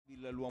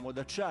L'uomo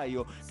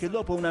d'acciaio che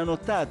dopo una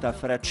nottata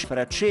fra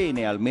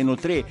cene almeno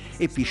 3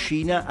 e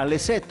piscina alle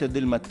 7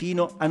 del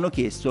mattino hanno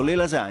chiesto le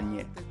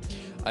lasagne.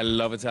 I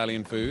love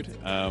Italian food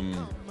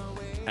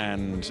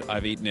and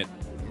I've eaten it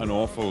an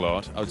awful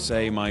lot. I would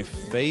say my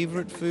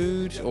favorite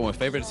food or my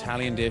favorite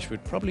Italian dish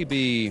would probably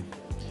be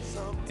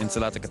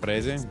insalata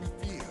caprese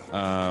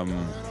or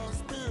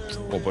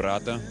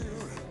burrata.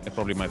 They're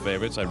probably my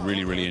favorites. I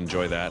really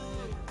enjoy that.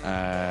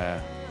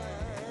 And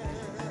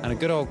a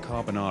good old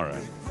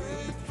carbonara.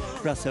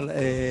 Russell,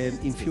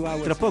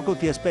 tra poco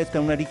ti aspetta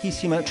una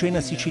ricchissima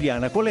cena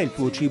siciliana. Qual è il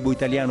tuo cibo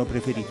italiano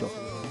preferito?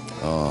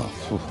 Oh,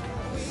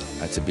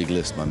 that's a big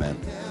list, my man.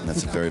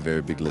 That's a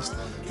very big list.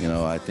 You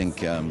know, I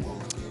think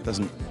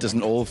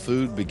doesn't all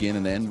food begin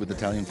and end with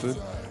Italian food?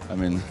 I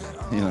mean,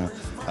 you know,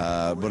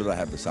 what did I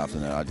have this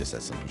afternoon? I just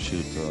had some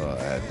prosciutto,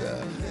 I had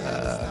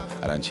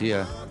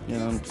arancia, you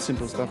know,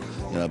 simple stuff.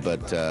 You know,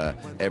 but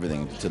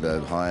everything to the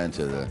high end,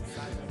 to the...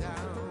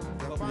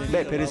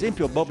 Beh, per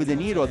esempio Bob De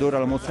Niro adora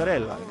la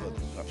mozzarella.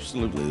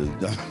 Absolutely,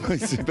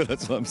 but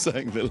that's what I'm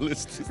saying. The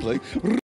list is like